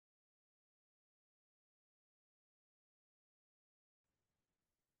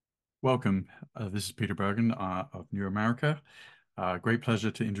Welcome. This is Peter Bergen of New America. Great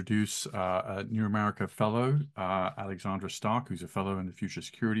pleasure to introduce a New America fellow, Alexandra Stark, who's a fellow in the Future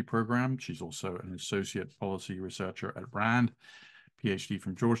Security Program. She's also an associate policy researcher at RAND, PhD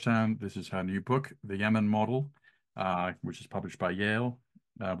from Georgetown. This is her new book, The Yemen Model, which is published by Yale,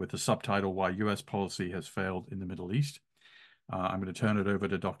 with the subtitle Why U.S. Policy Has Failed in the Middle East. I'm going to turn it over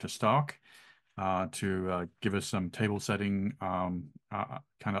to Dr. Stark to give us some table setting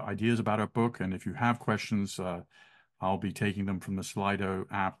kind of ideas about our book. And if you have questions, I'll be taking them from the Slido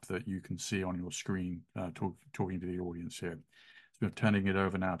app that you can see on your screen, talking to the audience here. So I'm turning it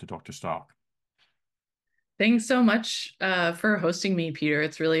over now to Dr. Stark. Thanks so much for hosting me, Peter.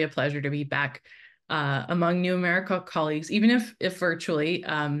 It's really a pleasure to be back among New America colleagues, even if virtually.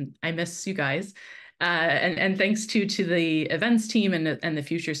 I miss you guys. And thanks to the events team and the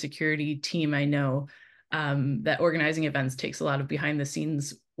future security team. I know that organizing events takes a lot of behind the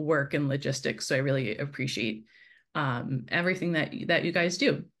scenes work and logistics. So I really appreciate everything that you guys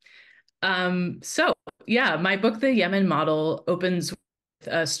do. So yeah, my book, The Yemen Model, opens with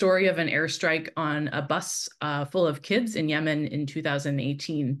a story of an airstrike on a bus full of kids in Yemen in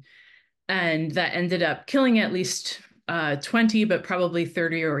 2018. And that ended up killing at least 20, but probably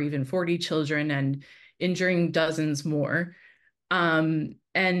 30 or even 40 children and injuring dozens more. And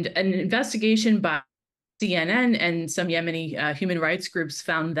an investigation by CNN and some Yemeni human rights groups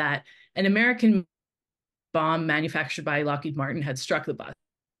found that an American bomb manufactured by Lockheed Martin had struck the bus.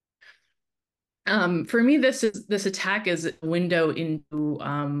 For me, this attack is a window into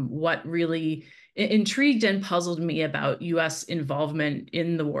what really intrigued and puzzled me about U.S. involvement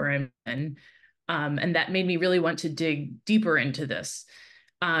in the war in Yemen, and that made me really want to dig deeper into this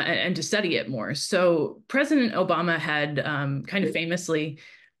and to study it more. So President Obama had kind of famously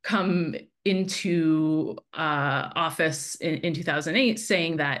come into office in 2008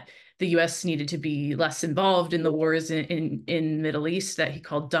 saying that the U.S. needed to be less involved in the wars in Middle East that he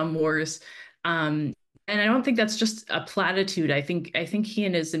called dumb wars. And I don't think that's just a platitude. I think he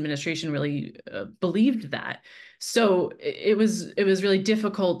and his administration really believed that. So it was really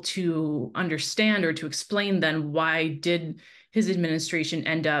difficult to understand or to explain then why did his administration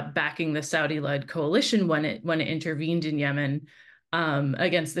end up backing the Saudi-led coalition when it intervened in Yemen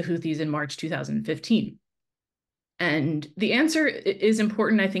against the Houthis in March 2015. And the answer is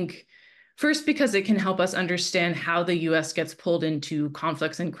important, I think, first, because it can help us understand how the US gets pulled into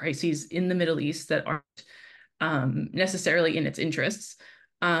conflicts and crises in the Middle East that aren't necessarily in its interests,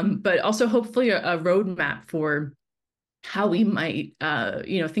 but also hopefully a roadmap for how we might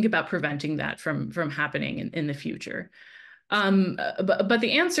think about preventing that from happening in the future. But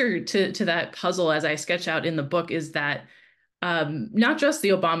the answer to that puzzle, as I sketch out in the book, is that not just the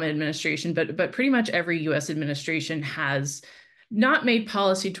Obama administration, but pretty much every US administration has not made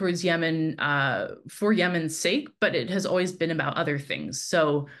policy towards Yemen for Yemen's sake, but it has always been about other things.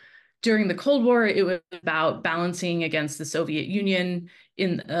 So during the Cold War, it was about balancing against the Soviet Union.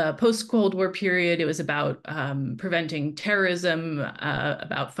 In the post-Cold War period, it was about preventing terrorism,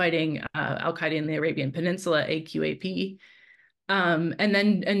 about fighting Al-Qaeda in the Arabian Peninsula, AQAP.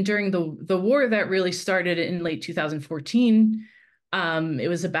 And during the war that really started in late 2014, it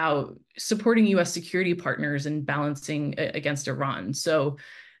was about supporting U.S. security partners and balancing against Iran. So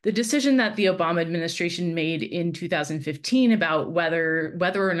the decision that the Obama administration made in 2015 about whether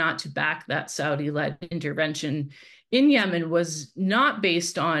or not to back that Saudi-led intervention in Yemen was not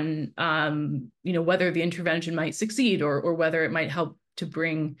based on whether the intervention might succeed or whether it might help to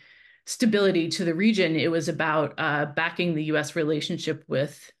bring stability to the region. It was about backing the U.S. relationship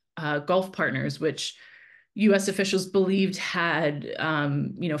with Gulf partners, which U.S. officials believed had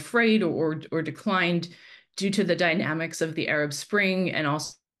frayed or declined due to the dynamics of the Arab Spring and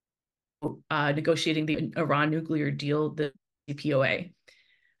also negotiating the Iran nuclear deal, the CPOA.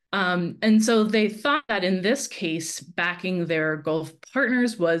 And so they thought that in this case, backing their Gulf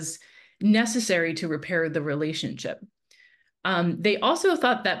partners was necessary to repair the relationship. They also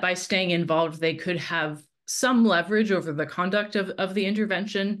thought that by staying involved, they could have some leverage over the conduct of the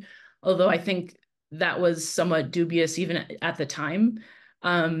intervention, although I think that was somewhat dubious even at the time.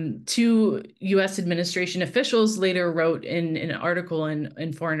 Two U.S. administration officials later wrote in an article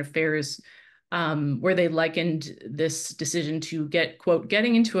in Foreign Affairs where they likened this decision to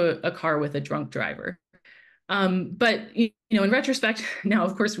getting into a car with a drunk driver. But in retrospect, now,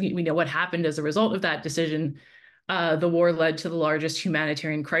 of course, we know what happened as a result of that decision. The war led to the largest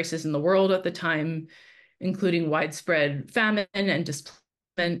humanitarian crisis in the world at the time, including widespread famine and displacement.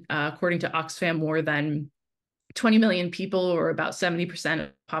 According to Oxfam, more than 20 million people, or about 70% of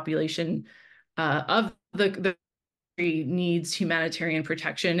the population of the needs humanitarian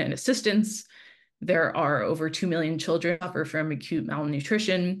protection and assistance. There are over 2 million children who suffer from acute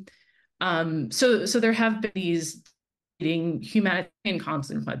malnutrition. So there have been these humanitarian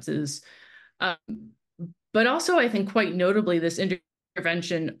consequences. Um, but also, I think quite notably, this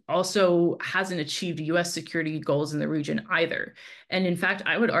intervention also hasn't achieved US security goals in the region either. And in fact,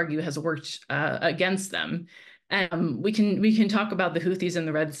 I would argue has worked against them. We can talk about the Houthis in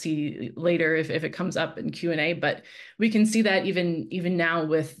the Red Sea later if it comes up in Q&A, but we can see that even now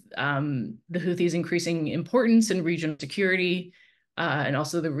with the Houthis increasing importance in regional security, and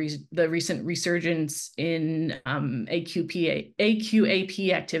also the recent resurgence in AQAP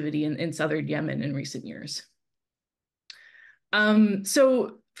activity in southern Yemen in recent years.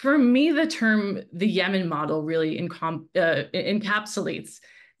 So for me, the term the Yemen model really encapsulates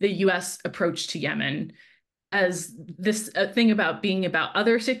the US approach to Yemen as this thing about being about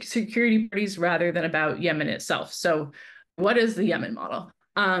other security parties rather than about Yemen itself. So what is the Yemen model?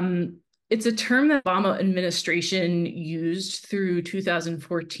 It's a term that the Obama administration used through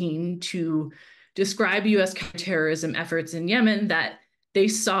 2014 to describe US counterterrorism efforts in Yemen that they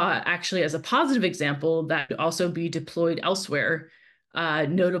saw actually as a positive example that could also be deployed elsewhere,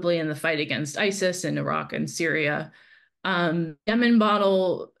 notably in the fight against ISIS in Iraq and Syria. Yemen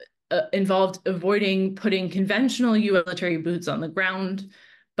model involved avoiding putting conventional US military boots on the ground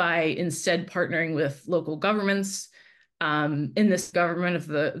by instead partnering with local governments. In this government of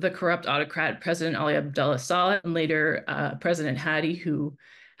the corrupt autocrat President Ali Abdullah Saleh and later President Hadi, who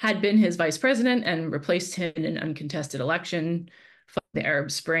had been his vice president and replaced him in an uncontested election following the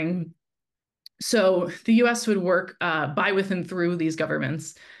Arab Spring. So the US would work by, with, and through these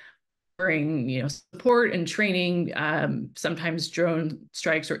governments, offering support and training, sometimes drone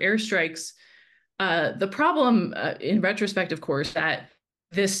strikes or airstrikes. The problem, in retrospect, of course, that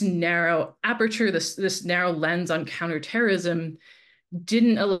this narrow aperture, this narrow lens on counterterrorism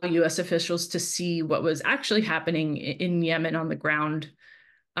didn't allow US officials to see what was actually happening in Yemen on the ground,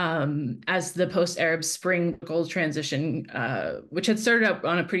 as the post-Arab Spring goal transition, which had started out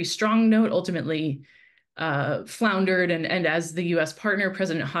on a pretty strong note, ultimately floundered, and as the US partner,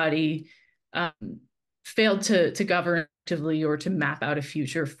 President Hadi, failed to govern actively or to map out a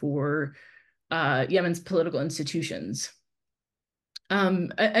future for Yemen's political institutions.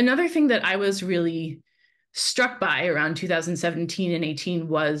 Another thing that I was really struck by around 2017 and 18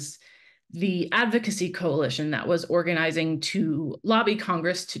 was the advocacy coalition that was organizing to lobby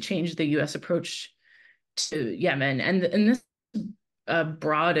Congress to change the US approach to Yemen. And this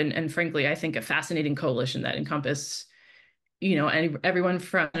broad and frankly, I think a fascinating coalition that encompassed everyone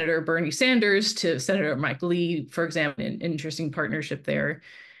from Senator Bernie Sanders to Senator Mike Lee, for example, an interesting partnership there.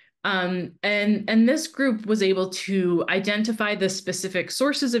 And this group was able to identify the specific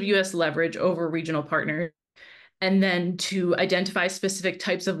sources of US leverage over regional partners, and then to identify specific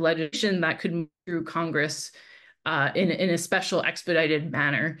types of legislation that could move through Congress in a special expedited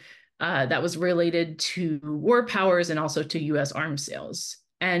manner that was related to war powers and also to US arms sales.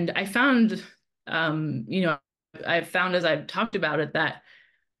 And I found, I've found as I've talked about it that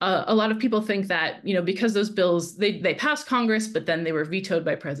a lot of people think that, because those bills, they passed Congress, but then they were vetoed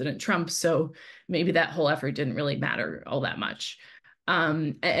by President Trump. So maybe that whole effort didn't really matter all that much.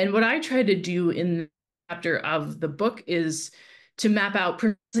 And what I try to do in the chapter of the book is to map out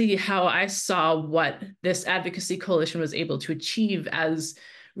precisely how I saw what this advocacy coalition was able to achieve as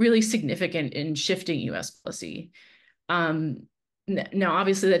really significant in shifting US policy. Now,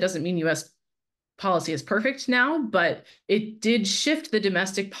 obviously, that doesn't mean US policy is perfect now, but it did shift the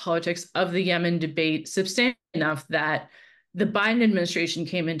domestic politics of the Yemen debate substantially enough that the Biden administration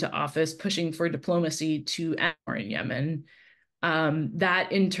came into office pushing for diplomacy to end war in Yemen.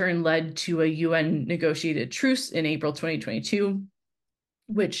 That in turn led to a UN negotiated truce in April 2022,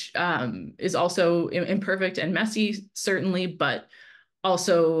 which is also imperfect and messy, certainly, but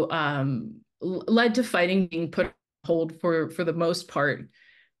also led to fighting being put on hold for the most part,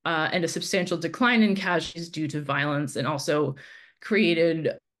 and a substantial decline in casualties due to violence, and also created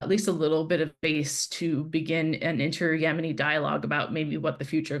at least a little bit of base to begin an inter-Yemeni dialogue about maybe what the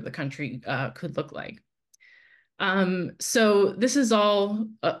future of the country could look like. So this is all,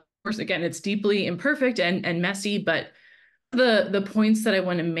 of course, again, it's deeply imperfect and messy, but the points that I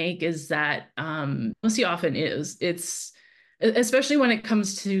want to make is that mostly often it's especially when it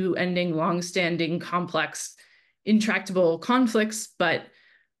comes to ending longstanding, complex, intractable conflicts, but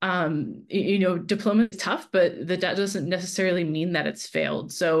diplomacy is tough, but that doesn't necessarily mean that it's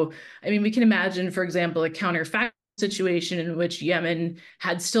failed. So, I mean, we can imagine, for example, a counterfactual situation in which Yemen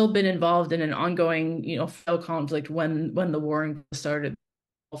had still been involved in an ongoing, failed conflict when the war started,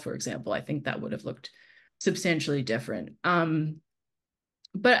 for example. I think that would have looked substantially different.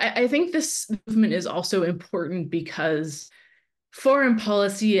 But I think this movement is also important because foreign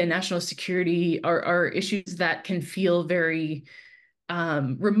policy and national security are issues that can feel very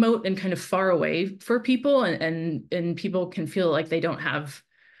remote and kind of far away for people, and people can feel like they don't have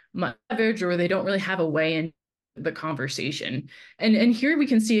much leverage or they don't really have a way in the conversation. And here we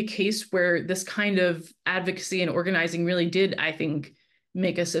can see a case where this kind of advocacy and organizing really did, I think,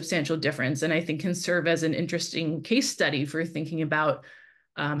 make a substantial difference, and I think can serve as an interesting case study for thinking about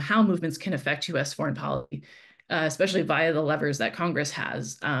how movements can affect U.S. foreign policy, especially via the levers that Congress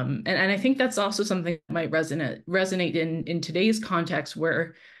has. And I think that's also something that might resonate in today's context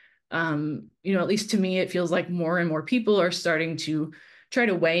where, at least to me, it feels like more and more people are starting to try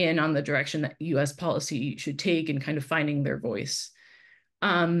to weigh in on the direction that U.S. policy should take and kind of finding their voice.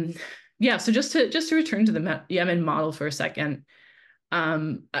 Yeah, so just to return to the Yemen model for a second,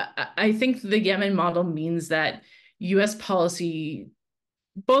 I think the Yemen model means that U.S. policy,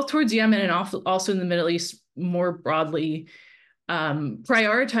 both towards Yemen and also in the Middle East more broadly,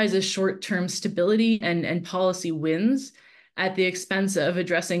 prioritizes short-term stability and policy wins at the expense of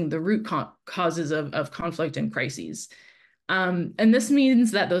addressing the root causes of conflict and crises. And this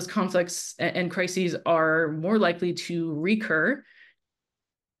means that those conflicts and crises are more likely to recur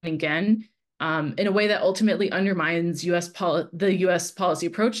again, in a way that ultimately undermines the U.S. policy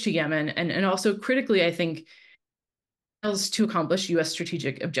approach to Yemen, and also critically, I think, fails to accomplish U.S.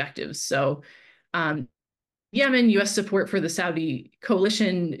 strategic objectives. So, Yemen, U.S. support for the Saudi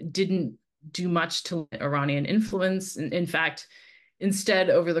coalition didn't do much to limit Iranian influence. In fact, instead,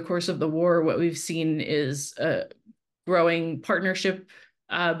 over the course of the war, what we've seen is a growing partnership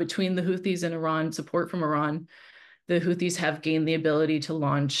between the Houthis and Iran, support from Iran. The Houthis have gained the ability to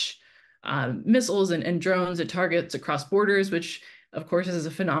launch missiles and drones at targets across borders, which, of course, is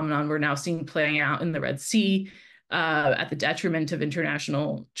a phenomenon we're now seeing playing out in the Red Sea at the detriment of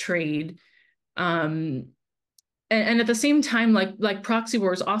international trade. And at the same time, like proxy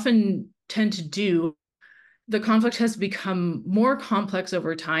wars often tend to do, the conflict has become more complex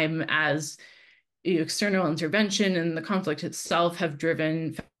over time as external intervention and the conflict itself have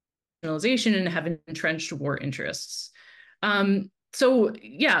driven nationalization and have entrenched war interests. So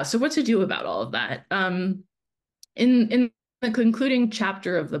what to do about all of that? In the concluding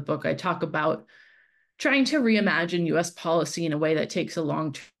chapter of the book, I talk about trying to reimagine U.S. policy in a way that takes a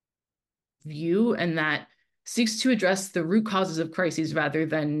long-term view and that seeks to address the root causes of crises rather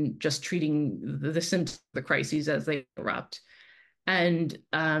than just treating the symptoms of the crises as they erupt. And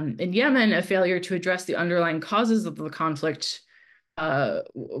in Yemen, a failure to address the underlying causes of the conflict,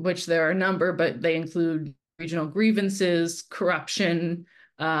 which there are a number, but they include regional grievances, corruption,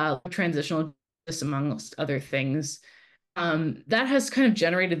 transitional justice, amongst other things. That has kind of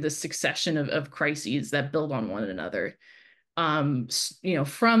generated this succession of crises that build on one another. From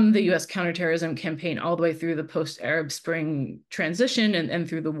the U.S. counterterrorism campaign all the way through the post-Arab Spring transition and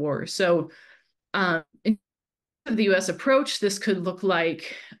through the war. So in the U.S. approach, this could look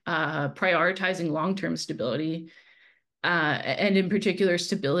like prioritizing long-term stability, and in particular,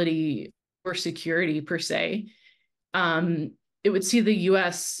 stability or security per se. It would see the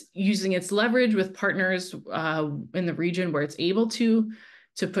U.S. using its leverage with partners in the region where it's able to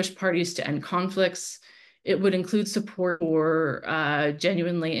push parties to end conflicts. It would include support for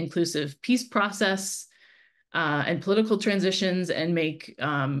genuinely inclusive peace process and political transitions, and make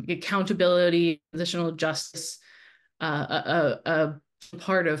accountability, transitional justice a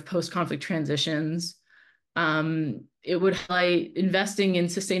part of post-conflict transitions. It would highlight investing in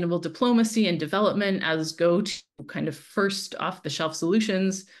sustainable diplomacy and development as go-to kind of first off-the-shelf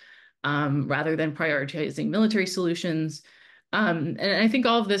solutions, rather than prioritizing military solutions. And I think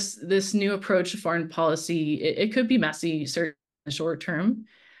all of this new approach to foreign policy, it could be messy, certainly in the short term.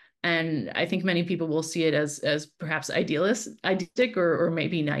 And I think many people will see it as perhaps idealistic or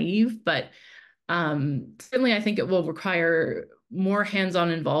maybe naive, but certainly I think it will require more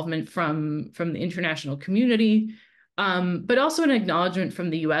hands-on involvement from the international community, but also an acknowledgement from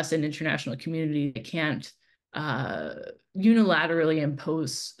the U.S. and international community that can't unilaterally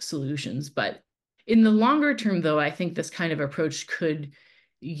impose solutions. But in the longer term, though, I think this kind of approach could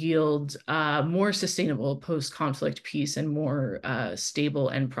yield more sustainable post-conflict peace and more stable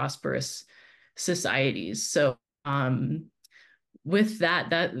and prosperous societies. So with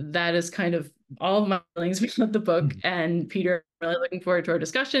that is kind of all of my feelings about the book. And Peter, I'm really looking forward to our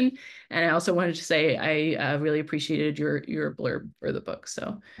discussion. And I also wanted to say I really appreciated your blurb for the book.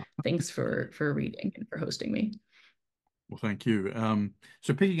 So thanks for reading and for hosting me. Well, thank you.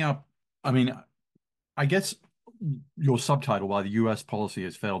 So picking up, I mean, I guess your subtitle, why the US policy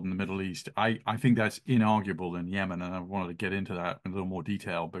has failed in the Middle East, I think that's inarguable in Yemen, and I wanted to get into that in a little more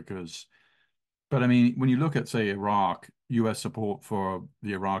detail because, but I mean, when you look at, say, Iraq, US support for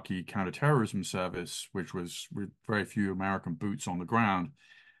the Iraqi counterterrorism service, which was with very few American boots on the ground,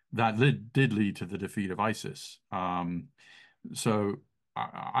 that did lead to the defeat of ISIS. So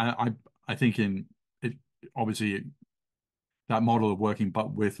I think in it, obviously that model of working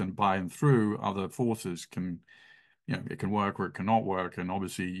but with and by and through other forces can, it can work or it cannot work. And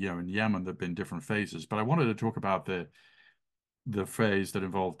obviously, in Yemen, there have been different phases. But I wanted to talk about the phase that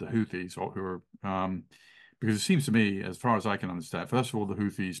involved the Houthis, or who are, because it seems to me, as far as I can understand, first of all, the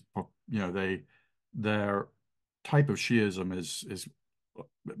Houthis, their type of Shiism is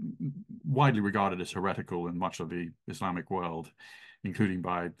widely regarded as heretical in much of the Islamic world, including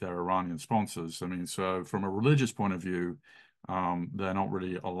by their Iranian sponsors. I mean, so from a religious point of view, they're not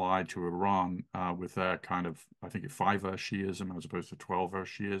really allied to Iran with their kind of, I think, 5-verse Shiism as opposed to 12-verse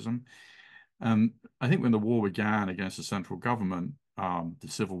Shiism. And I think when the war began against the central government, the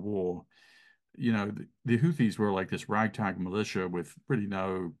civil war, the Houthis were like this ragtag militia with really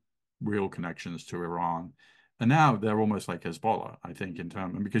no real connections to Iran. And now they're almost like Hezbollah, I think, in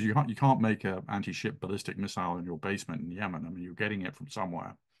terms, because you can't make an anti-ship ballistic missile in your basement in Yemen. I mean, you're getting it from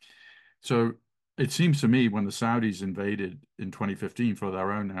somewhere. So it seems to me when the Saudis invaded in 2015 for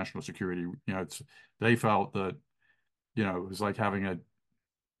their own national security, they felt that, it was like having a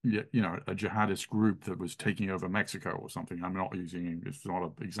jihadist group that was taking over Mexico or something. I'm not using, it's not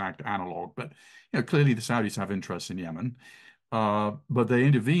an exact analog, but clearly the Saudis have interests in Yemen. But they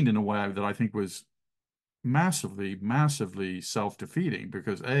intervened in a way that I think was massively, massively self-defeating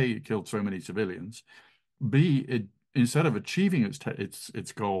because A, it killed so many civilians. B, it instead of achieving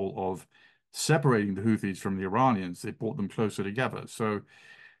its goal of separating the Houthis from the Iranians, it brought them closer together. So,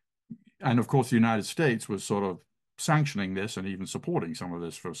 and of course, the United States was sort of sanctioning this and even supporting some of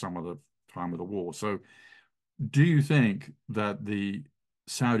this for some of the time of the war. So, do you think that the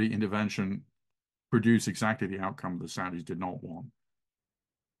Saudi intervention produced exactly the outcome the Saudis did not want?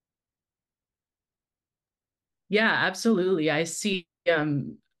 Yeah, absolutely. I see the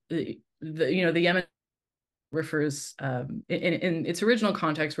Yemen refers in its original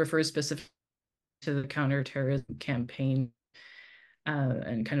context refers specifically to the counterterrorism campaign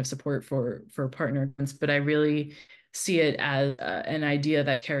and kind of support for partners, but I really see it as an idea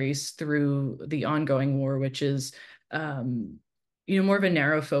that carries through the ongoing war, which is more of a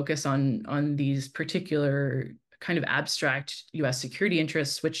narrow focus on these particular kind of abstract U.S. security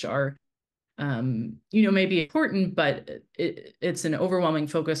interests, which are may be important, but it's an overwhelming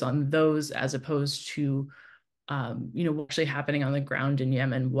focus on those as opposed to what's actually happening on the ground in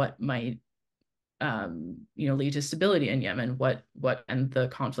Yemen, what might lead to stability in Yemen, what and the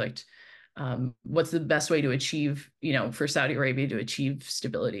conflict, what's the best way to achieve, for Saudi Arabia to achieve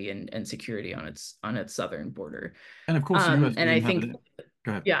stability and security on its southern border. And of course, the U.S. And I doesn't have think, an,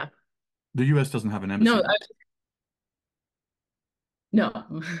 go ahead. yeah, The U.S. doesn't have an embassy no,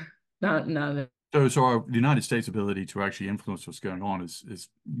 there. no, not. So the United States' ability to actually influence what's going on is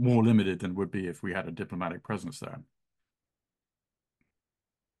more limited than would be if we had a diplomatic presence there.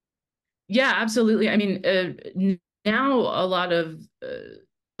 Yeah, absolutely. I mean, now a lot of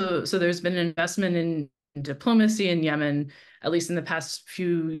so there's been an investment in diplomacy in Yemen, at least in the past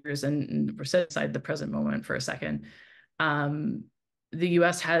few years, and we're set aside the present moment for a second. Um, the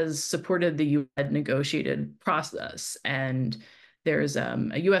U.S. has supported the UN negotiated process, and there's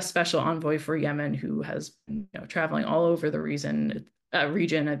a U.S. special envoy for Yemen who has been, traveling all over the region.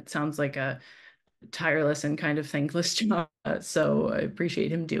 It sounds like a tireless and kind of thankless job, so I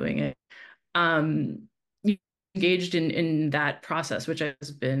appreciate him doing it. Um, engaged in that process, which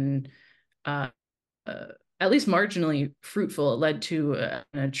has been uh, uh, at least marginally fruitful. It led to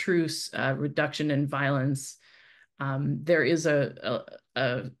a truce, reduction in violence. There is a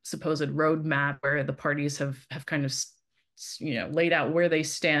supposed roadmap where the parties have kind of laid out where they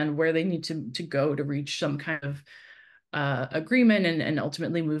stand, where they need to go to reach some kind of agreement and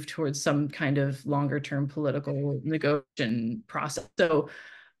ultimately move towards some kind of longer term political negotiation process. So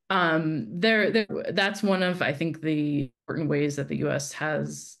that's one of, I think, the important ways that the U.S.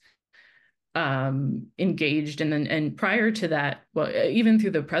 has engaged. And prior to that, well, even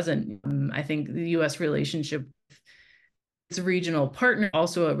through the present, I think the U.S. relationship with its regional partner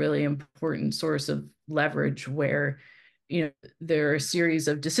also a really important source of leverage where, there are a series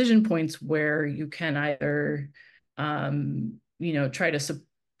of decision points where you can either, try to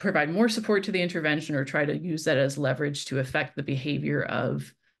provide more support to the intervention or try to use that as leverage to affect the behavior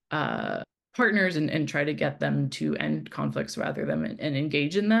of partners and try to get them to end conflicts rather than and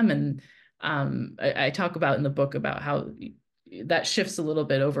engage in them. And I talk about in the book about how that shifts a little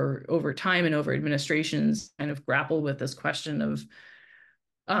bit over time and over administrations kind of grapple with this question of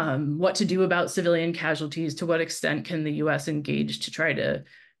what to do about civilian casualties. To what extent can the U.S. engage to try to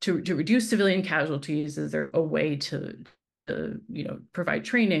reduce civilian casualties? Is there a way to provide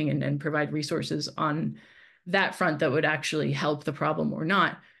training and provide resources on that front that would actually help the problem or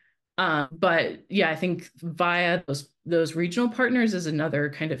not? But yeah, I think via those regional partners is another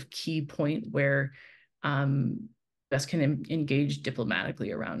kind of key point where US can engage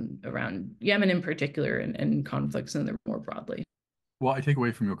diplomatically around Yemen in particular and conflicts in the more broadly. Well, I take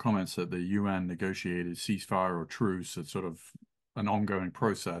away from your comments that the UN negotiated ceasefire or truce, it's sort of an ongoing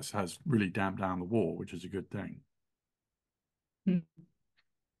process, has really damped down the war, which is a good thing.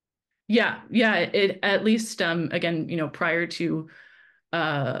 Yeah, it at least again, prior to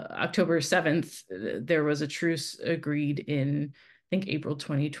October 7th, there was a truce agreed in, I think, April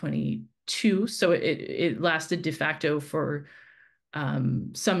 2022. So it lasted de facto for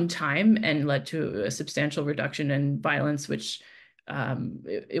some time and led to a substantial reduction in violence, which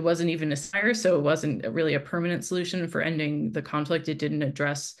it wasn't even a ceasefire, so it wasn't really a permanent solution for ending the conflict. It didn't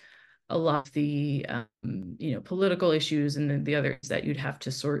address a lot of the political issues and then the others that you'd have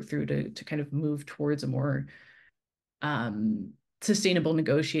to sort through to kind of move towards a more sustainable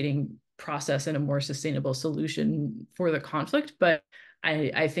negotiating process and a more sustainable solution for the conflict. But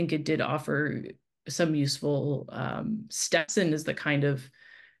I think it did offer some useful steps and is the kind of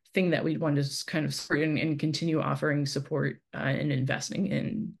thing that we'd want to kind of support and continue offering support and investing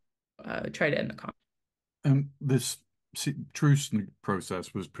in try to end the conflict. And this truce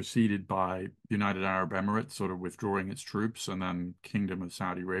process was preceded by United Arab Emirates sort of withdrawing its troops, and then Kingdom of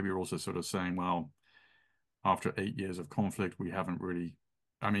Saudi Arabia also sort of saying, well, after 8 years of conflict, we haven't really.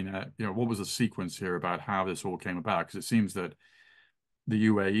 I mean, what was the sequence here about how this all came about? Because it seems that the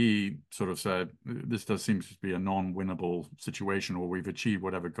UAE sort of said this does seem to be a non-winnable situation, or we've achieved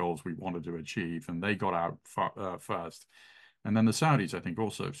whatever goals we wanted to achieve, and they got out first. And then the Saudis, I think,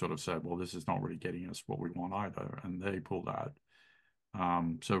 also sort of said, well, this is not really getting us what we want either, and they pulled out.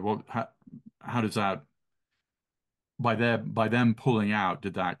 So how does that by them pulling out,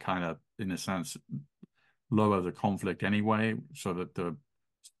 did that kind of, in a sense, lower the conflict anyway, so that the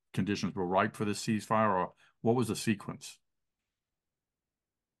conditions were ripe for this ceasefire, or what was the sequence?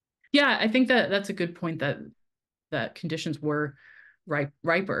 Yeah, I think that that's a good point that conditions were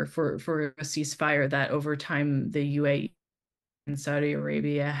riper for a ceasefire, that over time the UAE and Saudi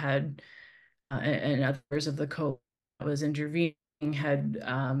Arabia had and others of the coalition that was intervening had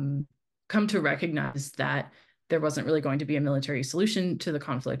come to recognize that there wasn't really going to be a military solution to the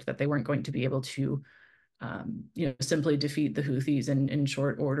conflict, that they weren't going to be able to simply defeat the Houthis in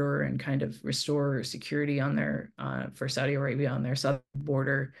short order and kind of restore security on their for Saudi Arabia on their southern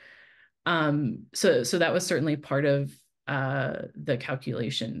border. So that was certainly part of the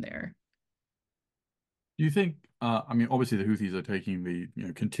calculation there. Do you think, I mean, obviously the Houthis are taking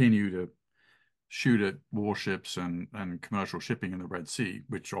continue to shoot at warships and commercial shipping in the Red Sea,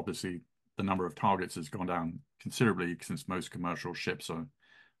 which obviously the number of targets has gone down considerably since most commercial ships are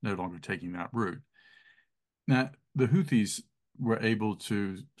no longer taking that route. Now, the Houthis were able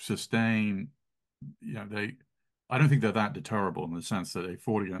to sustain, I don't think they're that deterrable in the sense that they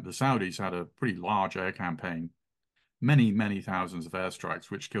fought against the Saudis had a pretty large air campaign, many, many thousands of airstrikes,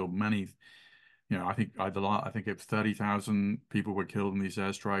 which killed many. I think it's 30,000 people were killed in these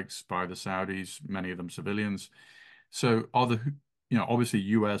airstrikes by the Saudis, many of them civilians. So obviously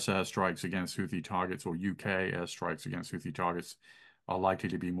US airstrikes against Houthi targets or UK airstrikes against Houthi targets are likely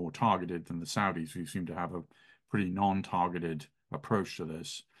to be more targeted than the Saudis, who seem to have a pretty non-targeted approach to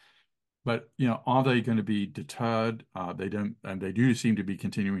this. But are they going to be deterred? They don't, and they do seem to be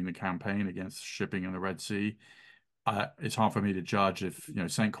continuing the campaign against shipping in the Red Sea. It's hard for me to judge if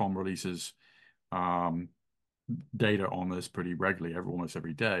CENTCOM releases data on this pretty regularly, almost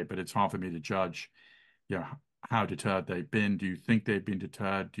every day. But it's hard for me to judge, how deterred they've been. Do you think they've been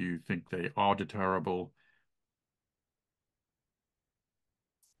deterred? Do you think they are deterrable?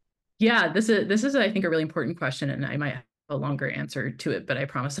 Yeah, this is I think a really important question, and I might have a longer answer to it, but I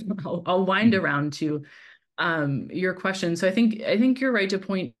promise I'll wind Mhm. around to your question. So I think you're right to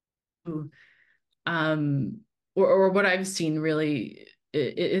point to or what I've seen really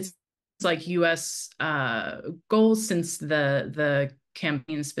it's like U.S. Goals since the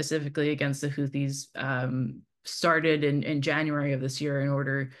campaign specifically against the Houthis started in January of this year in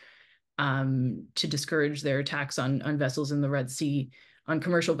order to discourage their attacks on vessels in the Red Sea, on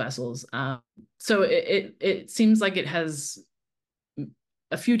commercial vessels. So it seems like it has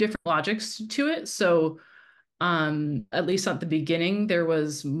a few different logics to it. So At least at the beginning, there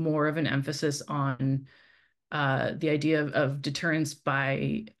was more of an emphasis on the idea of deterrence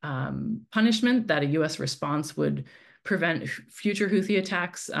by punishment, that a U.S. response would prevent future Houthi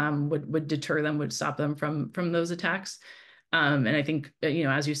attacks, would deter them, would stop them from those attacks. And I think,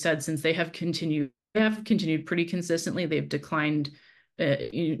 as you said, since they have continued pretty consistently. They've declined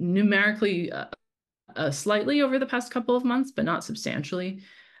numerically slightly over the past couple of months, but not substantially.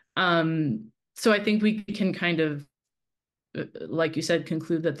 So I think we can kind of, like you said,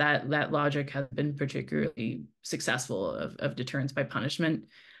 conclude that logic has been particularly successful of deterrence by punishment.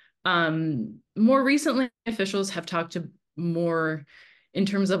 More recently, officials have talked to more in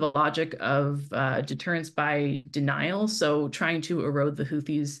terms of a logic of deterrence by denial. So trying to erode the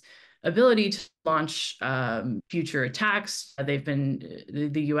Houthis' ability to launch future attacks. They've been,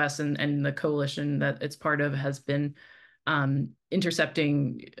 the US and the coalition that it's part of has been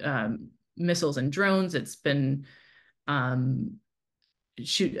intercepting missiles and drones. It's been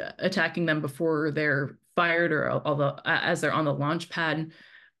attacking them before they're fired, or although as they're on the launch pad.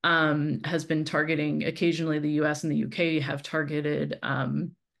 Has been targeting, occasionally the US and the UK have targeted,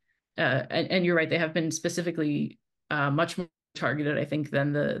 and you're right, they have been specifically much more targeted, I think,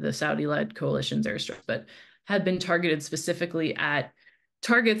 than the Saudi-led coalition's airstrike, but had been targeted specifically at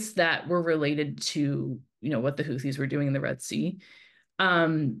targets that were related to, what the Houthis were doing in the Red Sea,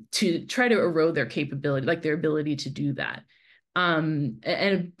 to try to erode their capability, like their ability to do that.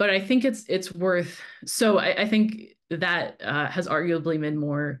 But I think it's worth, so I think that has arguably been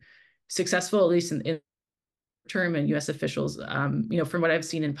more successful, at least in term, and US officials, from what I've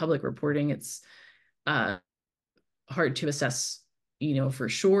seen in public reporting, it's hard to assess, for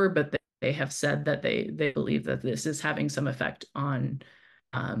sure, but they have said that they believe that this is having some effect on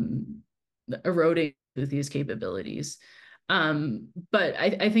eroding these capabilities. But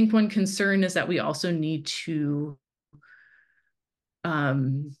I think one concern is that we also need to,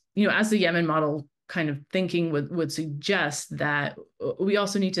 as the Yemen model kind of thinking would suggest, that we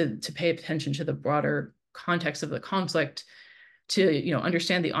also need to pay attention to the broader context of the conflict, to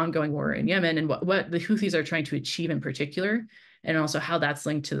understand the ongoing war in Yemen and what the Houthis are trying to achieve in particular, and also how that's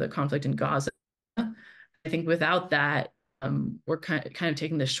linked to the conflict in Gaza. I think without that, we're kind of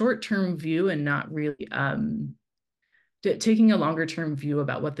taking the short-term view and not really taking a longer-term view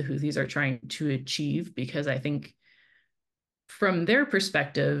about what the Houthis are trying to achieve, because I think from their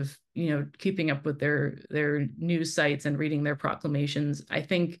perspective, keeping up with their news sites and reading their proclamations, I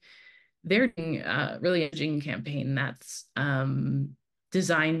think they're doing a really engaging campaign that's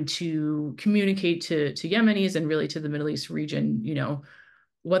designed to communicate to Yemenis and really to the Middle East region,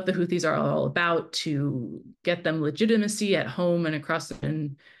 what the Houthis are all about, to get them legitimacy at home and across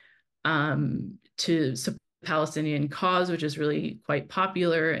the to support the Palestinian cause, which is really quite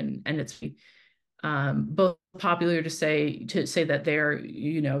popular, and it's both popular to say that they're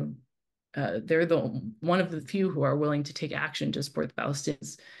they're the one of the few who are willing to take action to support the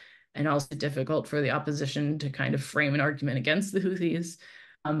Palestinians, and also difficult for the opposition to kind of frame an argument against the Houthis.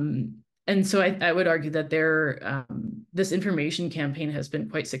 And so I would argue that this information campaign has been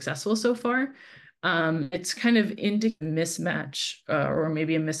quite successful so far. It's kind of indicating a mismatch or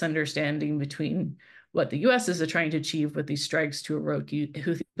maybe a misunderstanding between what the US is trying to achieve with these strikes to erode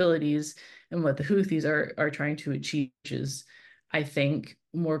Houthi abilities and what the Houthis are trying to achieve, which is, I think,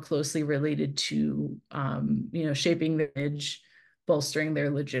 more closely related to shaping their image, bolstering their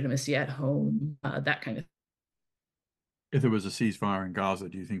legitimacy at home, that kind of thing. If there was a ceasefire in Gaza,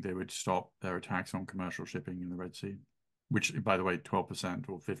 do you think they would stop their attacks on commercial shipping in the Red Sea? Which, by the way, 12%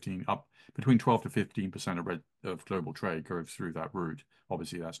 or 15, up between 12 to 15% of global trade goes through that route.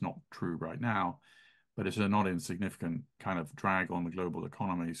 Obviously, that's not true right now, but it's a not insignificant kind of drag on the global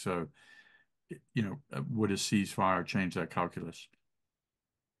economy. So, would a ceasefire change that calculus?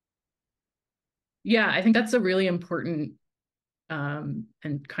 Yeah, I think that's a really important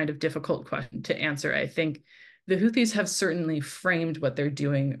and kind of difficult question to answer. I think the Houthis have certainly framed what they're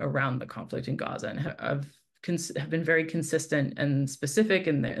doing around the conflict in Gaza and have been very consistent and specific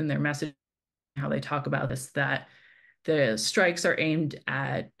in their message, how they talk about this, that the strikes are aimed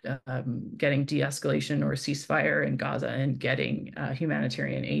at getting de-escalation or ceasefire in Gaza and getting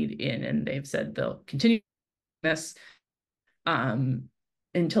humanitarian aid in. And they've said they'll continue this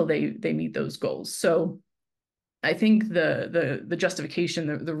until they meet those goals. So I think the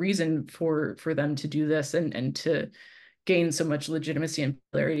justification, the reason for them to do this and to gain so much legitimacy and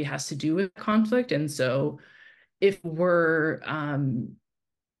popularity has to do with conflict. And so if we're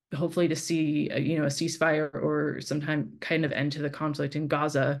hopefully to see a ceasefire or some kind of end to the conflict in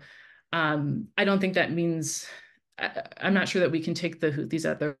Gaza, I don't think that means, I'm not sure that we can take the Houthis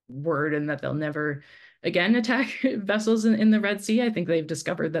at their word and that they'll never again attack vessels in the Red Sea. I think they've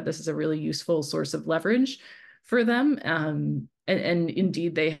discovered that this is a really useful source of leverage for them. And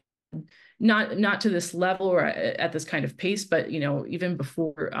indeed, they not to this level or at this kind of pace, but even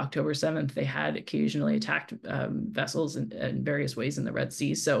before October 7th, they had occasionally attacked vessels in various ways in the Red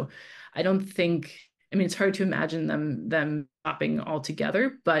Sea. So I don't think, I mean, it's hard to imagine them stopping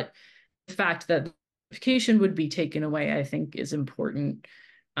altogether, but the fact that notification would be taken away, I think, is important.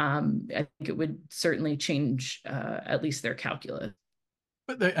 I think it would certainly change at least their calculus.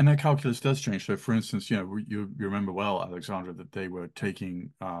 But and their calculus does change. So, for instance, you remember well, Alexandra, that they were taking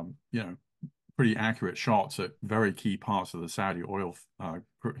pretty accurate shots at very key parts of the Saudi oil,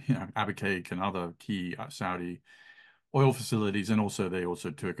 Abu Qais and other key Saudi oil facilities, and also they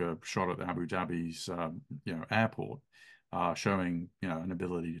also took a shot at Abu Dhabi's airport, showing an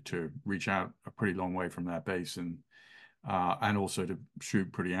ability to reach out a pretty long way from that base and also to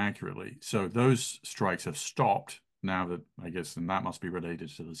shoot pretty accurately. So those strikes have stopped now that I guess, and that must be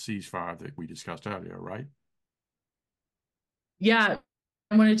related to the ceasefire that we discussed earlier, right? Yeah,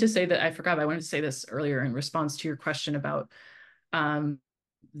 I wanted to say that I forgot. I wanted to say this earlier in response to your question about um,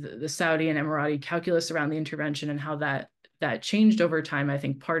 the Saudi and Emirati calculus around the intervention and how that changed over time. I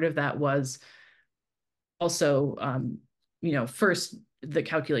think part of that was also, first the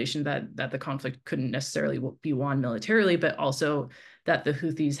calculation that the conflict couldn't necessarily be won militarily, but also that the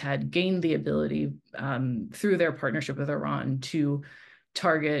Houthis had gained the ability through their partnership with Iran to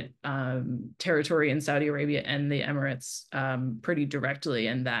target territory in Saudi Arabia and the Emirates pretty directly,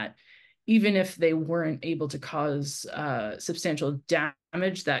 and that even if they weren't able to cause substantial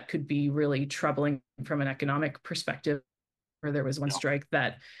damage, that could be really troubling from an economic perspective. Where there was one Yeah. strike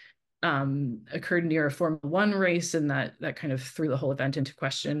that occurred near a Formula One race, and that kind of threw the whole event into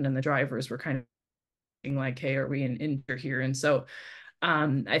question. And the drivers were kind of being like, "Hey, are we in danger here?" And so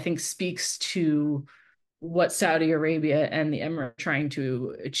I think speaks to what Saudi Arabia and the Emirates are trying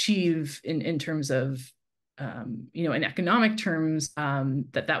to achieve in terms of in economic terms,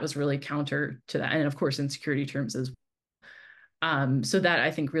 that was really counter to that, and of course in security terms as well. So that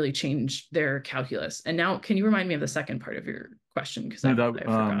I think really changed their calculus. And now, can you remind me of the second part of your question because No, I've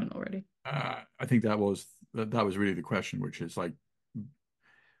forgotten already? I think that was really the question, which is like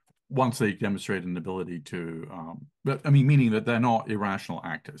once they demonstrate an ability to, but I mean, meaning that they're not irrational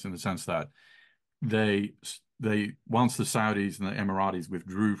actors in the sense that they once the Saudis and the Emiratis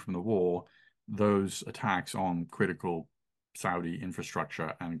withdrew from the war, those attacks on critical Saudi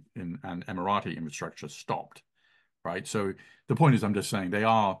infrastructure and Emirati infrastructure stopped, right? So the point is, I'm just saying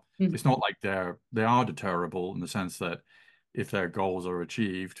it's not like they are deterrable in the sense that if their goals are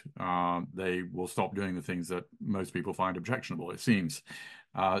achieved, they will stop doing the things that most people find objectionable, it seems.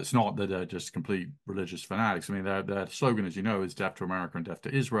 It's not that they're just complete religious fanatics. I mean, their slogan, as you know, is death to America and death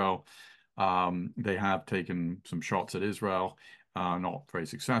to Israel. They have taken some shots at Israel, not very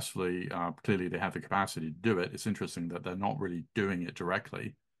successfully. Clearly, they have the capacity to do it. It's interesting that they're not really doing it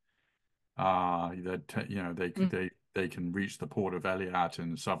directly. That they can reach the port of Eliat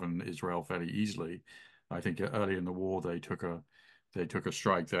in southern Israel fairly easily. I think early in the war they took a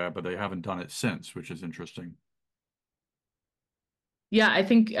strike there, but they haven't done it since, which is interesting. Yeah, I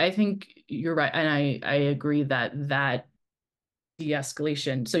think you're right, and I agree that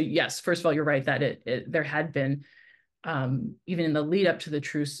de-escalation. So yes, first of all, you're right that there had been even in the lead up to the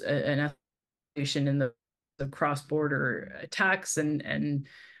truce an escalation in the cross-border attacks and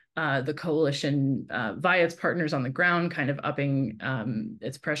the coalition via its partners on the ground kind of upping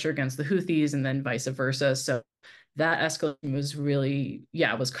its pressure against the Houthis and then vice versa. So that escalation was really,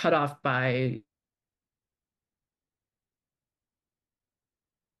 was cut off by.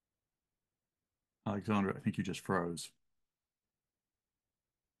 Alexandra, I think you just froze.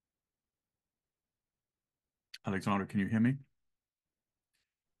 Alexandra, can you hear me?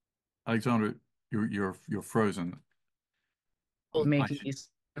 Alexandra, you're frozen. I Making should, these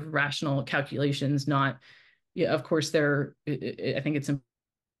rational calculations, not, yeah, of course, I think it's important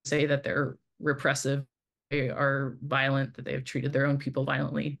to say that they're repressive, they are violent, that they have treated their own people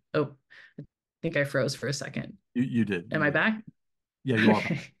violently. Oh, I think I froze for a second. you did. Am I back? Yeah, you are back.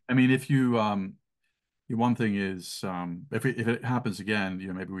 Okay. I mean, if you one thing is if it happens again,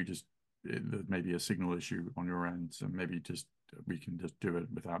 maybe there may be a signal issue on your end, so maybe just we can just do it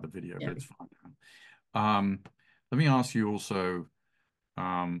without the video, Yeah. but it's fine now. Let me ask you also.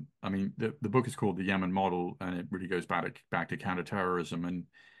 I mean, the book is called The Yemen Model, and it really goes back to counterterrorism. And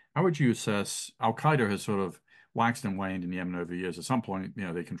how would you assess Al Qaeda has sort of waxed and waned in Yemen over the years? At some point,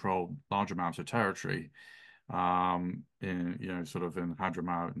 they controlled large amounts of territory, sort of in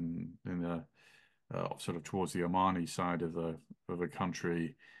Hadramaut and in the sort of towards the Omani side of the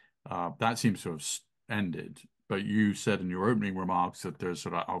country. That seems to have ended. But you said in your opening remarks that there's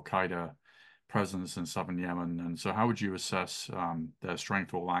sort of Al-Qaeda presence in southern Yemen. And so how would you assess their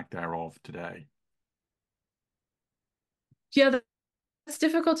strength or lack thereof today? Yeah, it's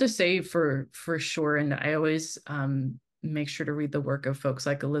difficult to say for sure, and I always make sure to read the work of folks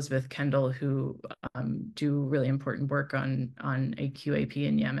like Elizabeth Kendall, who do really important work on AQAP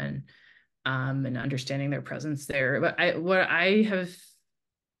in Yemen, and understanding their presence there. But what I have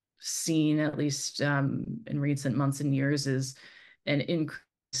seen, at least in recent months and years, is an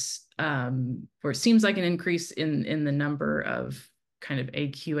increase, or it seems like an increase in the number of kind of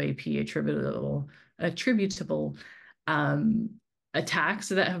AQAP attributable um, attacks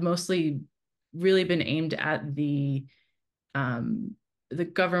that have mostly really been aimed at um, the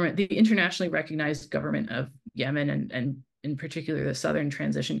government, the internationally recognized government of Yemen, and in particular the Southern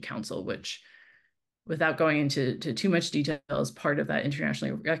Transition Council, which, without going into too much detail, is part of that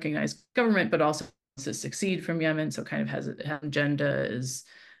internationally recognized government, but also to succeed from Yemen. So kind of has an agenda, is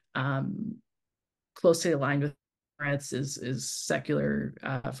um, closely aligned with Emirates, is secular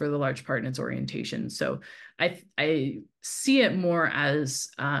for the large part in its orientation. So I see it more as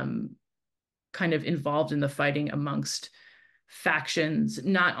kind of involved in the fighting amongst factions,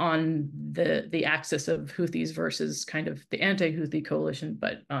 not on the axis of Houthis versus kind of the anti-Houthi coalition,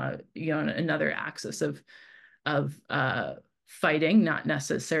 but on another axis of fighting, not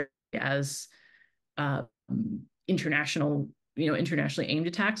necessarily as uh, international, internationally aimed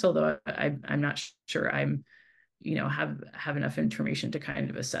attacks. Although I'm not sure I'm have enough information to kind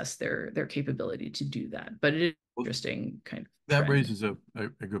of assess their capability to do that. But it is Well, interesting kind of that trend. raises a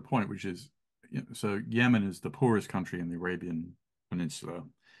good point, which is, so Yemen is the poorest country in the Arabian Peninsula.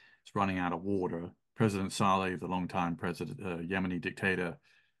 It's running out of water. President Saleh, the longtime president, Yemeni dictator,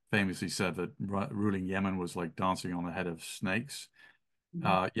 famously said that ruling Yemen was like dancing on the head of snakes.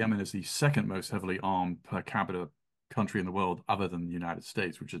 Yemen is the second most heavily armed per capita country in the world, other than the United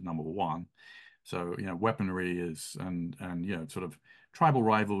States, which is number one. So, weaponry is and sort of tribal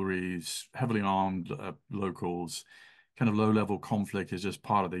rivalries, heavily armed locals, kind of low-level conflict is just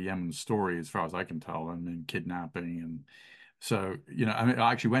part of the Yemen story, as far as I can tell. I mean, kidnapping and so, I mean,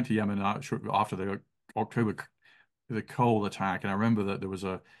 I actually went to Yemen after the October the coal attack, and I remember that there was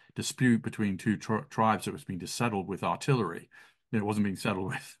a dispute between two tribes that was being settled with artillery. It wasn't being settled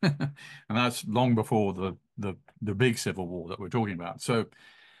with, and that's long before the big civil war that we're talking about. So,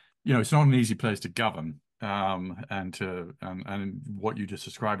 it's not an easy place to govern. And what you just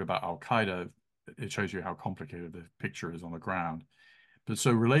described about Al Qaeda, it shows you how complicated the picture is on the ground. But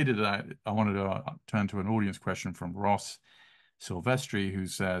so related to that, I wanted to turn to an audience question from Ross Silvestri, who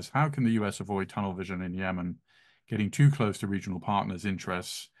says, "How can the U.S. avoid tunnel vision in Yemen, getting too close to regional partners'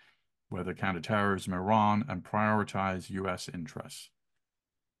 interests, whether counterterrorism, Iran, and prioritize U.S. interests?"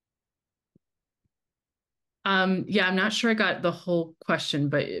 Yeah, I'm not sure I got the whole question,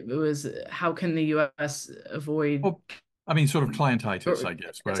 but it was, how can the U.S. avoid Well, I mean, sort of clientitis, I guess,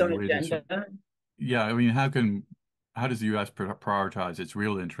 its where own you really agenda? yeah, I mean, how does the U.S. prioritize its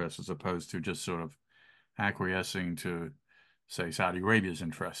real interests as opposed to just sort of acquiescing to, say, Saudi Arabia's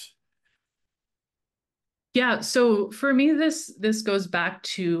interests? Yeah, so for me, this goes back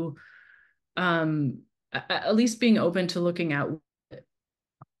to at least being open to looking at what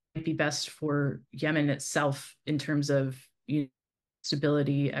might be best for Yemen itself in terms of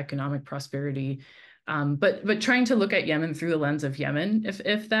stability, economic prosperity, but trying to look at Yemen through the lens of Yemen,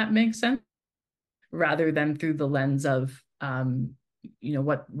 if that makes sense, rather than through the lens of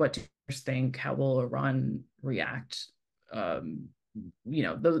what do you think, how will Iran react,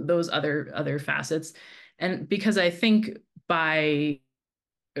 those other facets. And because I think by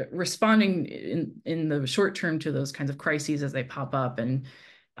responding in the short term to those kinds of crises as they pop up, and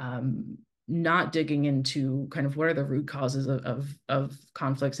not digging into kind of what are the root causes of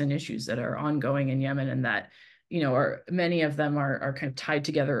conflicts and issues that are ongoing in Yemen, and that are, many of them are kind of tied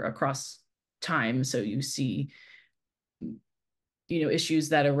together across time. So you see issues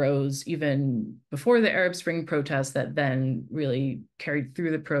that arose even before the Arab Spring protests that then really carried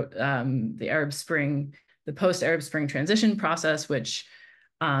through the Arab Spring, the post-Arab Spring transition process, which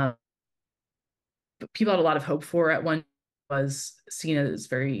people had a lot of hope for. At one, was seen as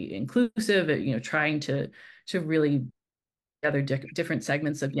very inclusive, trying to really gather different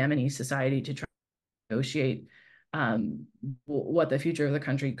segments of Yemeni society to try to negotiate what the future of the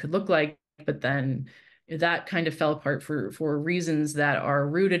country could look like. But then that kind of fell apart for reasons that are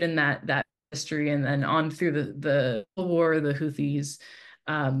rooted in that history, and then on through the war, the Houthis,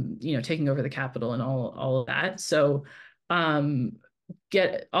 taking over the capital and all of that. So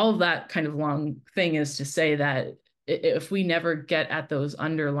get all of that kind of long thing is to say that if we never get at those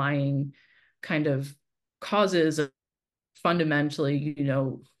underlying kind of causes of fundamentally,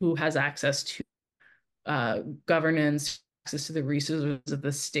 who has access to governance, access to the resources of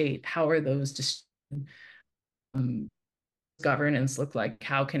the state, how are those um, governance look like?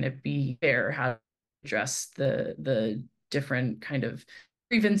 How can it be fair? How to address the different kind of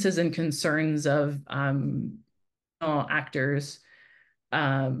grievances and concerns of actors,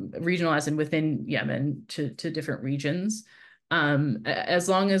 regional as in within Yemen to different regions. As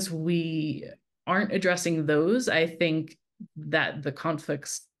long as we aren't addressing those, I think that the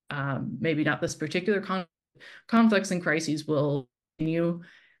conflicts, maybe not this particular conflicts and crises, will continue,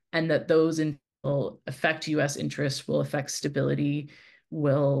 and that those will affect U.S. interests, will affect stability,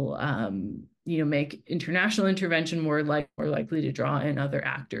 will make international intervention more likely to draw in other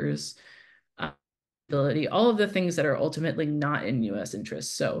actors. All of the things that are ultimately not in U.S.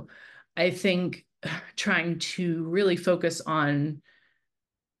 interests. So I think trying to really focus on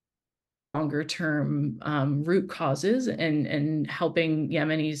longer term root causes and helping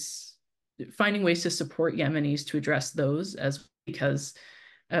Yemenis, finding ways to support Yemenis to address those, as because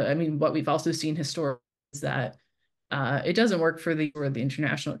what we've also seen historically is that it doesn't work for the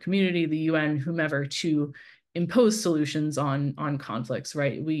international community, the UN, whomever, to impose solutions on conflicts,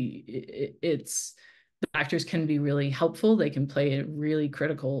 right? It's the actors can be really helpful. They can play a really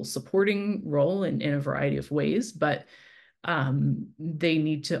critical supporting role in a variety of ways, but they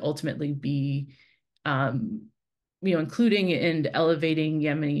need to ultimately be, including and elevating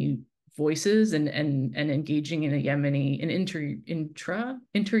Yemeni voices and engaging in an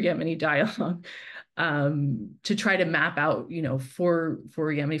inter-Yemeni dialogue to try to map out, for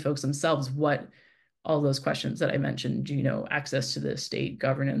Yemeni folks themselves, what all those questions that I mentioned, access to the state,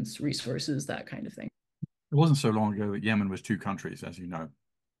 governance, resources, that kind of thing. It wasn't so long ago that Yemen was two countries, as you know,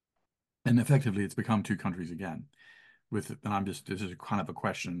 and effectively it's become two countries again. This is kind of a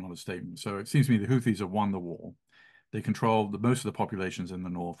question, not a statement. So it seems to me the Houthis have won the war. They control most of the populations in the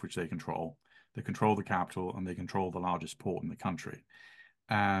north, which they control. They control the capital, and they control the largest port in the country.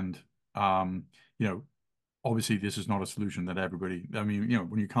 And um, you know, obviously this is not a solution that everybody. I mean,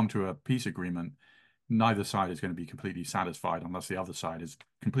 when you come to a peace agreement, neither side is going to be completely satisfied unless the other side is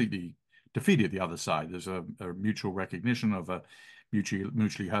completely defeated the other side. There's a mutual recognition of a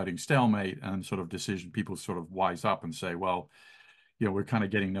mutually hurting stalemate, and sort of decision. People sort of wise up and say, well, we're kind of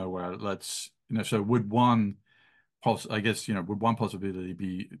getting nowhere. Let's, so would one would one possibility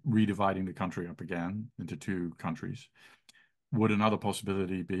be redividing the country up again into two countries? Would another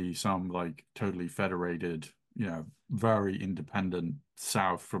possibility be some like totally federated, very independent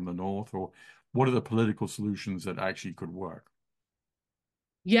south from the north? Or what are the political solutions that actually could work?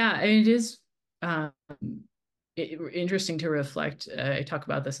 Yeah, and it is interesting to reflect. I talk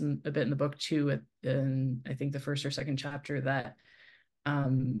about this a bit in the book too, in I think the first or second chapter, that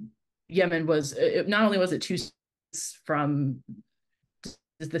Yemen was, not only was it two states from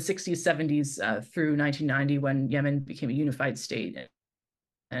the 60s, 70s through 1990, when Yemen became a unified state,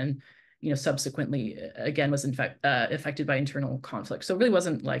 and subsequently again was affected by internal conflict. So it really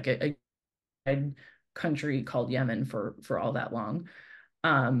wasn't like a country called Yemen for all that long.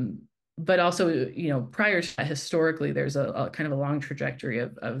 But also, prior to that, historically, there's a kind of a long trajectory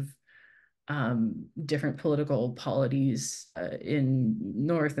of different political polities in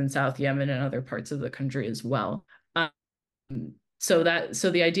North and South Yemen and other parts of the country as well. So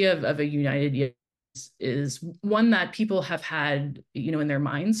the idea of a united Yemen is one that people have had, in their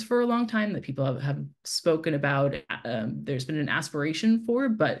minds for a long time, that people have spoken about. There's been an aspiration for,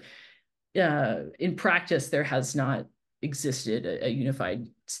 but in practice, there has not existed a unified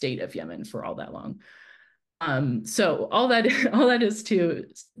state of Yemen for all that long. So all that is to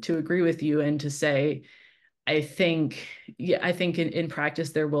agree with you and to say, I think in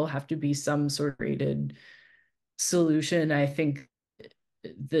practice there will have to be some sort of rated solution. I think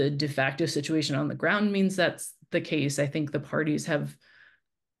the de facto situation on the ground means that's the case. I think the parties have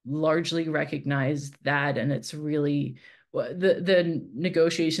largely recognized that, and it's really the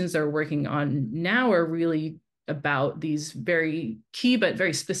negotiations they're working on now are really about these very key but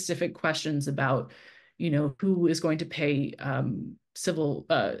very specific questions about, who is going to pay civil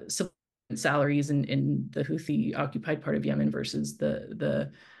salaries in the Houthi occupied part of Yemen versus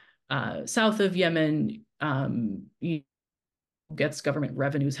the south of Yemen. Gets government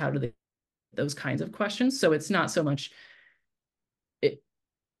revenues? How do they? Those kinds of questions. So it's not so much it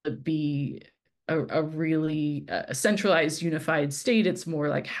be a really centralized, unified state. It's more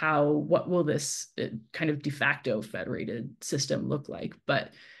like what will this kind of de facto federated system look like?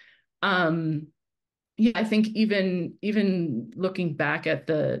 But yeah, I think even looking back at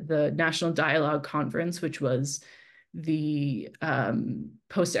the National Dialogue Conference, which was the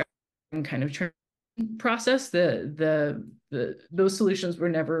post kind of process. Those solutions were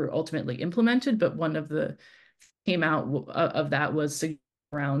never ultimately implemented, but one of the came out of that was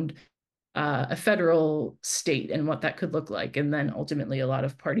around a federal state and what that could look like. And then ultimately, a lot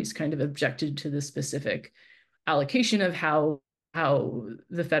of parties kind of objected to the specific allocation of how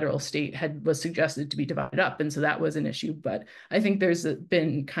the federal state was suggested to be divided up, and so that was an issue. But I think there's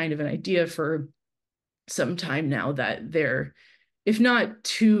been kind of an idea for some time now that there, if not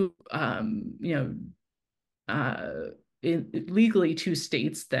two, legally two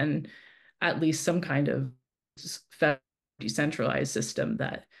states, then at least some kind of decentralized system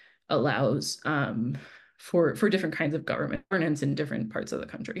that allows for different kinds of government governance in different parts of the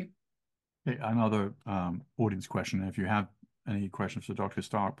country. Okay, another audience question. If you have any questions for Dr.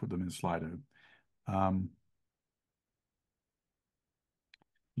 Stark, put them in Slido.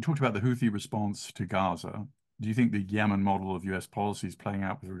 You talked about the Houthi response to Gaza. Do you think the Yemen model of U.S. policy is playing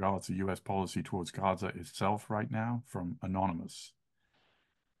out with regards to U.S. policy towards Gaza itself right now? From Anonymous.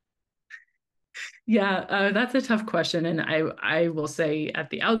 Yeah, that's a tough question, and I will say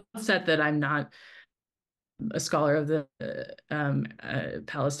at the outset that I'm not a scholar of the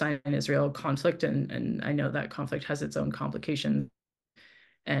Palestine-Israel conflict, and I know that conflict has its own complications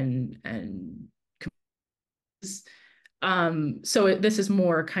and so this is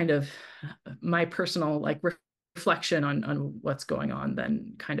more kind of my personal like reflection on what's going on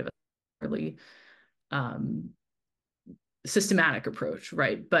than kind of a really systematic approach,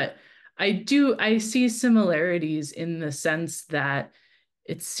 right? But I see similarities in the sense that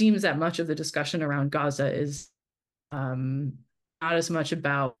it seems that much of the discussion around Gaza is not as much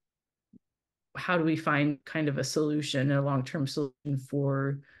about how do we find kind of a solution, a long-term solution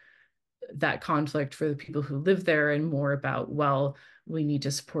for that conflict for the people who live there, and more about, well, we need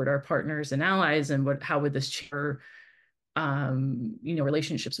to support our partners and allies, and how would this change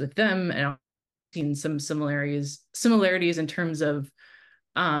relationships with them. And I've seen some similarities in terms of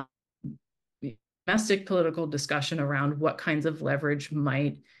domestic political discussion around what kinds of leverage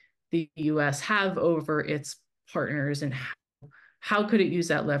might the US have over its partners, and how could it use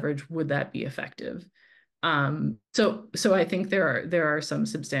that leverage? Would that be effective? So I think there are some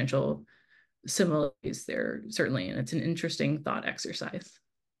substantial similarities there, certainly, and it's an interesting thought exercise.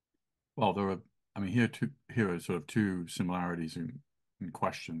 Well, I mean, here are sort of two similarities in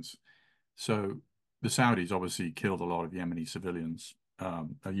questions. So the Saudis obviously killed a lot of Yemeni civilians.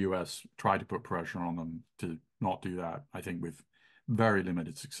 The US tried to put pressure on them to not do that, I think with very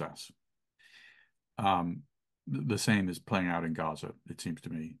limited success. The same is playing out in Gaza, it seems to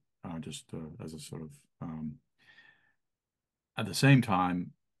me, just as a sort of at the same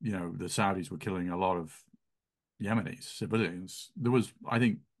time, the Saudis were killing a lot of Yemeni civilians. There was, I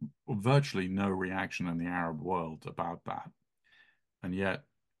think, virtually no reaction in the Arab world about that. And yet,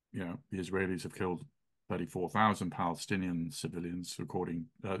 the Israelis have killed 34,000 Palestinian civilians,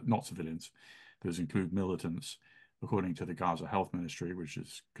 not civilians, those include militants, according to the Gaza Health Ministry, which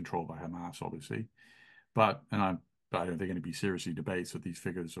is controlled by Hamas, obviously. But I don't think anybody seriously debates that these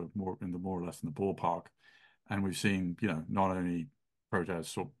figures are more or less in the ballpark. And we've seen, not only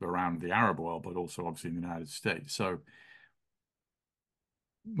protests around the Arab world, but also obviously in the United States. So,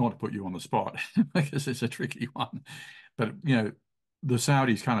 not to put you on the spot, because it's a tricky one, but the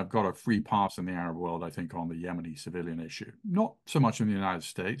Saudis kind of got a free pass in the Arab world, I think, on the Yemeni civilian issue. Not so much in the United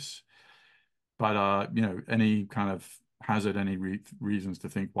States, but any kind of any reasons to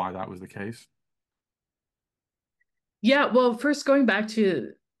think why that was the case? Yeah, well, first I wanted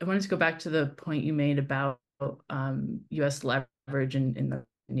to go back to the point you made about U.S. leverage in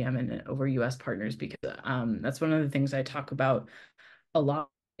Yemen over U.S. partners, because that's one of the things I talk about a lot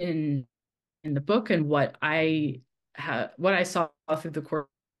in the book, and what I saw through the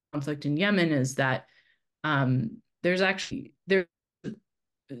conflict in Yemen is that there's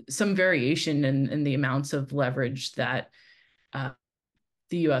some variation in the amounts of leverage that the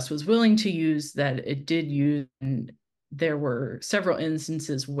U.S. was willing to use, that it did use, and there were several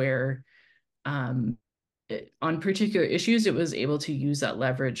instances where on particular issues it was able to use that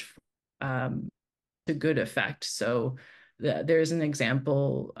leverage to good effect. So there's an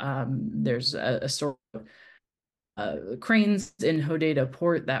example, there's a story of cranes in Hodeidah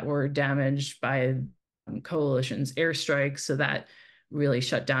port that were damaged by coalition's airstrikes, so that really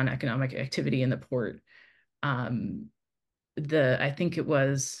shut down economic activity in the port. I think it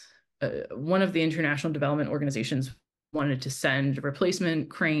was one of the international development organizations wanted to send replacement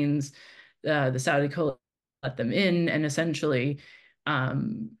cranes. The Saudi coalition let them in, and essentially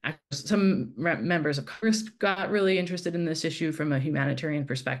some members of Congress got really interested in this issue from a humanitarian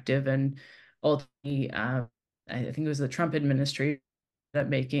perspective, and ultimately I think it was the Trump administration that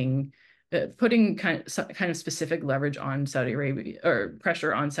making putting kind of specific leverage on Saudi Arabia or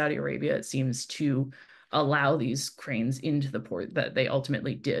pressure on Saudi Arabia, it seems to allow these cranes into the port that they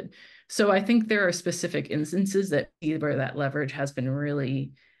ultimately did. So I think there are specific instances that where that leverage has been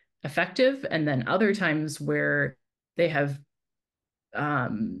really effective, and then other times where they have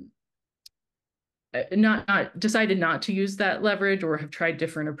um, not decided not to use that leverage or have tried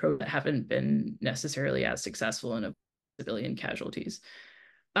different approaches that haven't been necessarily as successful in civilian casualties.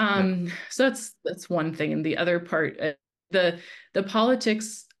 Yeah. So that's one thing, and the other part, the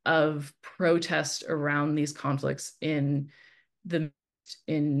politics of protest around these conflicts the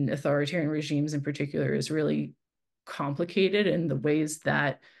in authoritarian regimes in particular is really complicated in the ways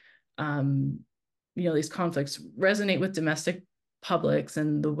that these conflicts resonate with domestic publics,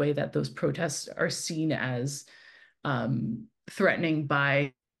 and the way that those protests are seen as threatening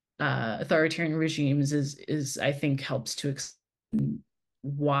by authoritarian regimes is I think helps to explain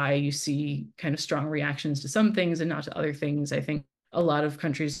why you see kind of strong reactions to some things and not to other things. I think a lot of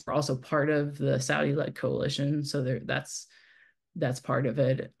countries are also part of the Saudi-led coalition, so that's part of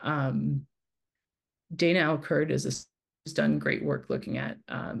it. Dana Al-Kurd has done great work looking at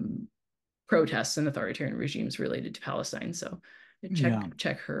protests and authoritarian regimes related to Palestine. So Yeah.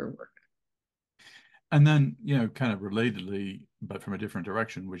 check her work. And then, kind of relatedly, but from a different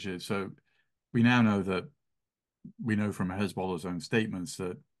direction, which is so we now know that we know from Hezbollah's own statements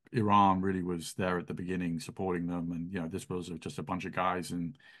that Iran really was there at the beginning supporting them. And, this was just a bunch of guys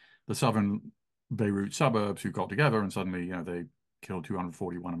in the southern Beirut suburbs who got together and suddenly, they killed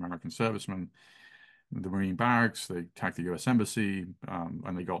 241 American servicemen in the Marine barracks. They attacked the US embassy,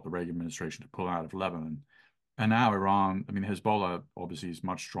 and they got the Reagan administration to pull out of Lebanon. And now Iran, I mean, Hezbollah obviously is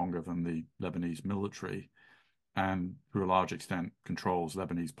much stronger than the Lebanese military and to a large extent controls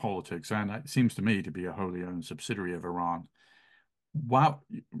Lebanese politics. And it seems to me to be a wholly owned subsidiary of Iran. Wow,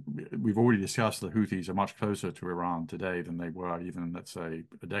 we've already discussed the Houthis are much closer to Iran today than they were even, let's say,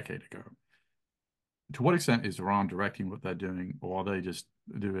 a decade ago. To what extent is Iran directing what they're doing, or are they just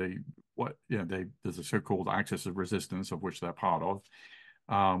doing what, there's a so-called axis of resistance of which they're part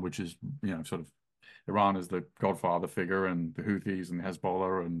of, which is, sort of Iran is the godfather figure, and the Houthis and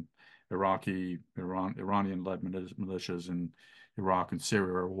Hezbollah and Iranian-led militias in Iraq and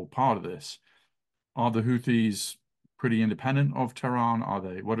Syria are all part of this. Are the Houthis pretty independent of Tehran? Are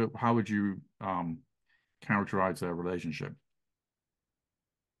they? How would you characterize their relationship?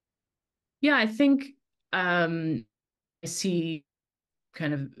 Yeah, I think I see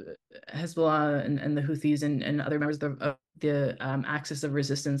kind of Hezbollah and the Houthis and other members of the axis of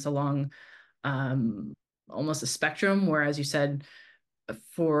resistance along almost a spectrum, where, as you said,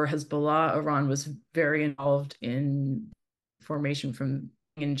 for Hezbollah, Iran was very involved in formation from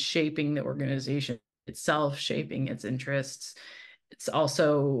in shaping the organization itself, shaping its interests. It's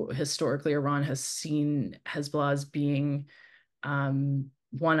also historically Iran has seen Hezbollah as being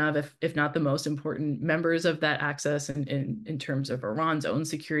one of, if not the most important members of that axis in terms of Iran's own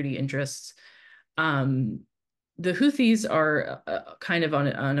security interests. The Houthis are kind of on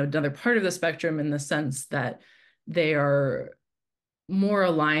another part of the spectrum, in the sense that they are more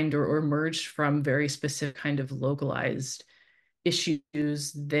aligned or emerged from very specific kind of localized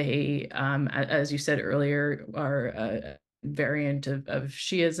issues. They, as you said earlier, are a variant of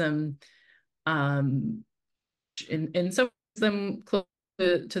Shiism. In some of them close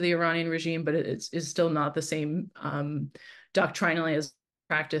to the Iranian regime, but it is still not the same doctrinally as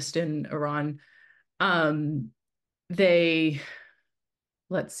practiced in Iran. They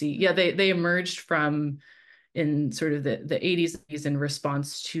let's see, yeah, they emerged from in sort of the 80s in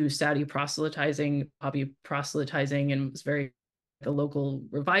response to Saudi proselytizing, Wahhabi proselytizing, and was very the local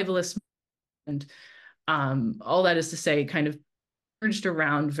revivalist. And all that is to say, kind of merged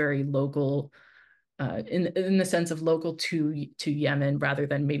around very local, in the sense of local to Yemen, rather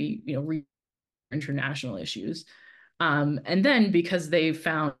than maybe international issues. And then because they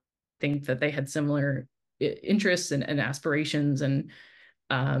found, think that they had similar interests and aspirations and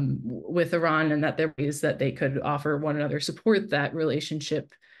with Iran, and that there are ways that they could offer one another support, that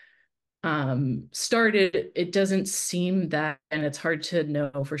relationship started. It doesn't seem that, and it's hard to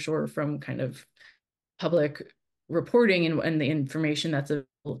know for sure from kind of public reporting and the information that's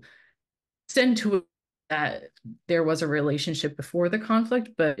available, extend to that there was a relationship before the conflict,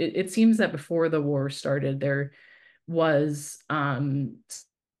 but it seems that before the war started, there was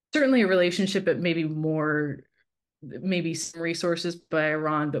certainly a relationship, but maybe some resources by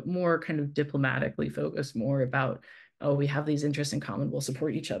Iran, but more kind of diplomatically focused, more about, oh, we have these interests in common, we'll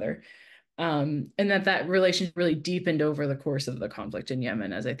support each other. And that relationship really deepened over the course of the conflict in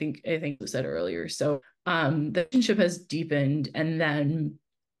Yemen, as I think was said earlier. So the relationship has deepened, and then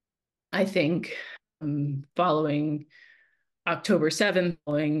I think following October 7th,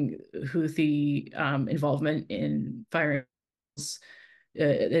 following Houthi involvement in firing,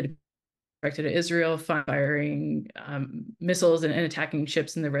 it directed at Israel, firing missiles and attacking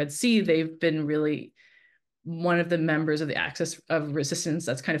ships in the Red Sea. They've been really one of the members of the axis of resistance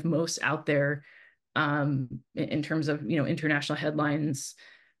that's kind of most out there in terms of international headlines,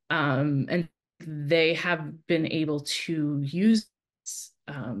 and they have been able to use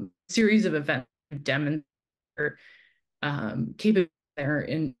series of events to demonstrate capability there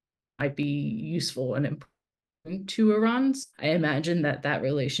and might be useful and important to Iran. I imagine that that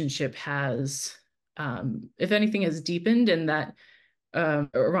relationship has, if anything, has deepened, and that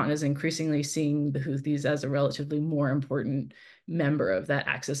Iran is increasingly seeing the Houthis as a relatively more important member of that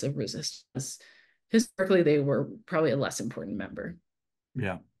axis of resistance. Historically, they were probably a less important member.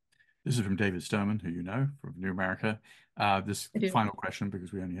 Yeah. This is from David Stoneman, who you know from New America. This I do. final question,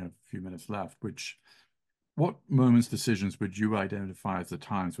 because we only have a few minutes left, what moments, decisions would you identify as the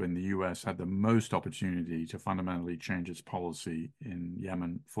times when the US had the most opportunity to fundamentally change its policy in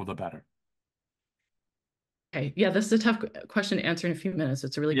Yemen for the better? Okay, yeah, this is a tough question to answer in a few minutes.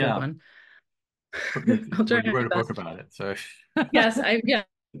 It's a really good Yeah, one. but I'll try well, you my wrote a book best. about it, so Yes, yeah,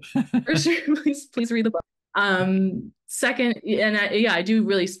 for sure. Please read the book. Second, and yeah, I do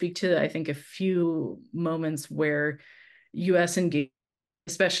really speak to, I think, a few moments where U.S. engaged,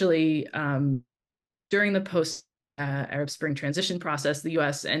 especially during the post Arab Spring transition process. The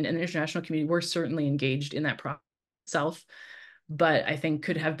U.S. and the international community were certainly engaged in that process itself, but I think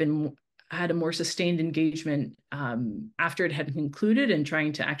could have been had a more sustained engagement after it had concluded and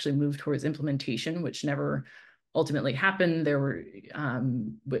trying to actually move towards implementation, which never ultimately happened. There were,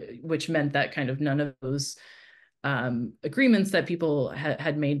 which meant that kind of none of those agreements that people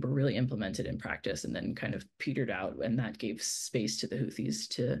had made were really implemented in practice, and then kind of petered out, and that gave space to the Houthis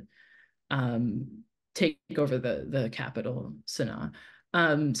to take over the capital, Sana'a.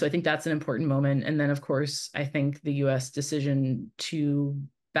 So I think that's an important moment. And then, of course, I think the U.S. decision to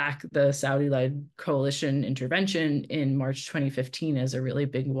back the Saudi-led coalition intervention in March 2015 is a really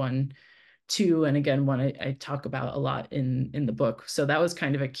big one too. And again, one I talk about a lot in the book. So that was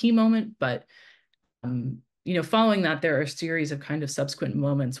kind of a key moment. But following that, there are a series of kind of subsequent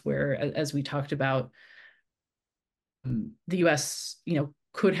moments where, as we talked about, the U.S.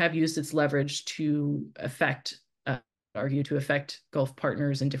 could have used its leverage to argue to affect Gulf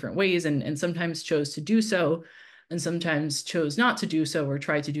partners in different ways, and sometimes chose to do so, and sometimes chose not to do so or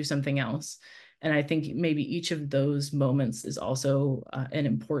tried to do something else. And I think maybe each of those moments is also an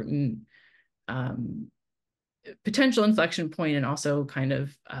important potential inflection point, and also kind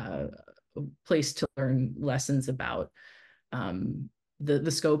of a place to learn lessons about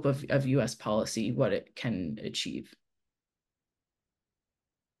the scope of U.S. policy, what it can achieve.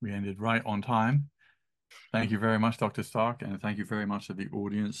 we ended right on time. Thank you very much, Dr. Stark, and thank you very much to the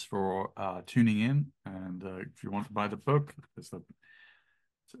audience for tuning in. And if you want to buy the book, it's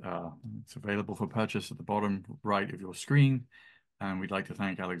available for purchase at the bottom right of your screen. And we'd like to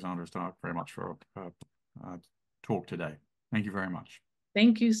thank Alexandra Stark very much for her talk today. Thank you very much.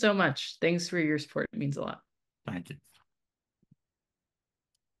 Thank you so much. Thanks for your support. It means a lot. Thank you.